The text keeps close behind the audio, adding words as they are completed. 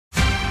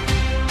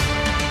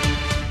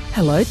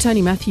Hello,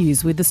 Tony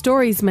Matthews with the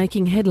stories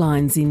making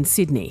headlines in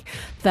Sydney.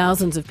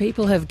 Thousands of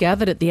people have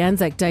gathered at the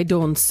Anzac Day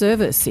dawn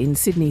service in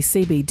Sydney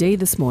CBD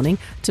this morning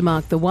to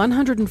mark the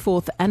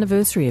 104th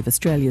anniversary of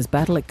Australia's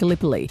battle at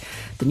Gallipoli.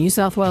 The New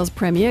South Wales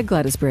Premier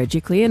Gladys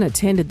Berejiklian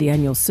attended the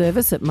annual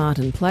service at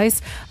Martin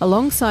Place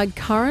alongside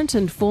current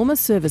and former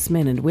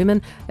servicemen and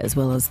women, as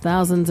well as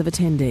thousands of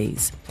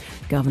attendees.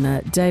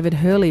 Governor David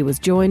Hurley was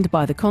joined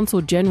by the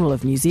Consul General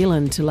of New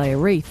Zealand to lay a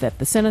wreath at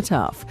the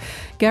cenotaph.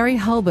 Gary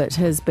Hulbert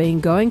has been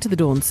going to the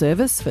dawn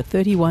service for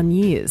 31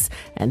 years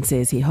and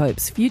says he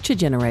hopes future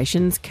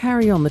generations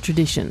carry on the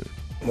tradition.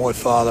 My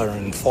father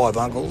and 5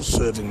 uncles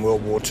served in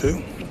World War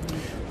II.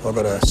 I've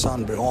got a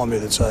son behind me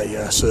that's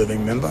a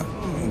serving member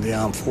in the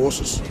armed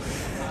forces,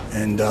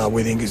 and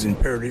we think it's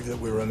imperative that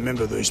we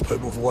remember these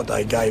people for what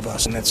they gave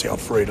us, and that's our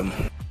freedom.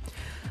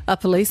 A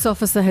police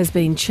officer has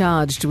been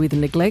charged with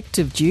neglect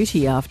of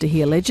duty after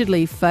he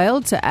allegedly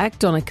failed to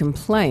act on a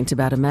complaint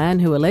about a man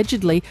who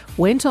allegedly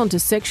went on to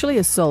sexually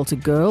assault a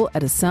girl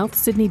at a South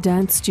Sydney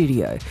dance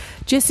studio.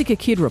 Jessica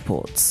Kidd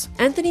reports.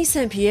 Anthony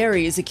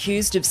Sampieri is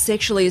accused of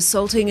sexually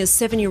assaulting a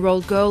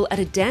 7-year-old girl at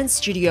a dance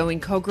studio in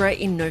Cogra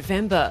in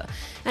November.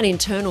 An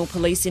internal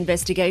police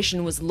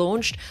investigation was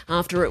launched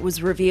after it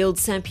was revealed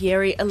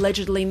Sampieri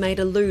allegedly made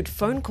a lewd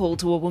phone call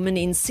to a woman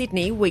in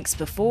Sydney weeks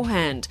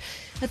beforehand.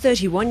 A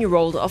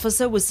 31-year-old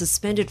officer was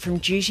suspended from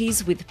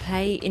duties with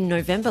pay in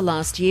November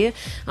last year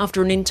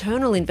after an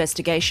internal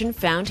investigation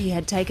found he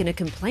had taken a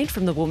complaint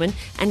from the woman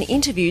and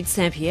interviewed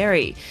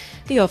Sampieri.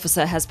 The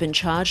officer has been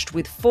charged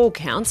with 4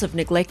 counts of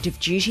neglect of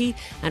duty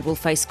and will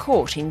face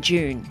court in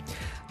June.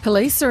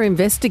 Police are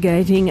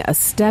investigating a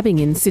stabbing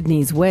in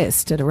Sydney's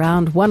West. At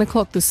around 1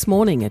 o'clock this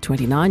morning, a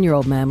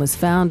 29-year-old man was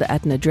found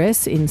at an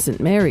address in St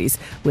Mary's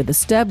with a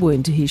stab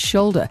wound to his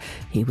shoulder.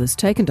 He was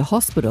taken to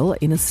hospital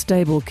in a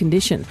stable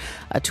condition.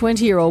 A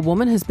 20-year-old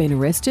woman has been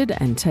arrested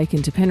and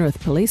taken to Penrith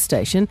Police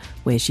Station,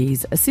 where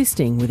she's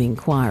assisting with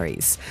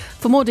inquiries.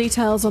 For more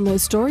details on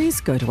those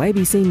stories, go to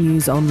ABC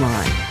News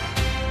Online.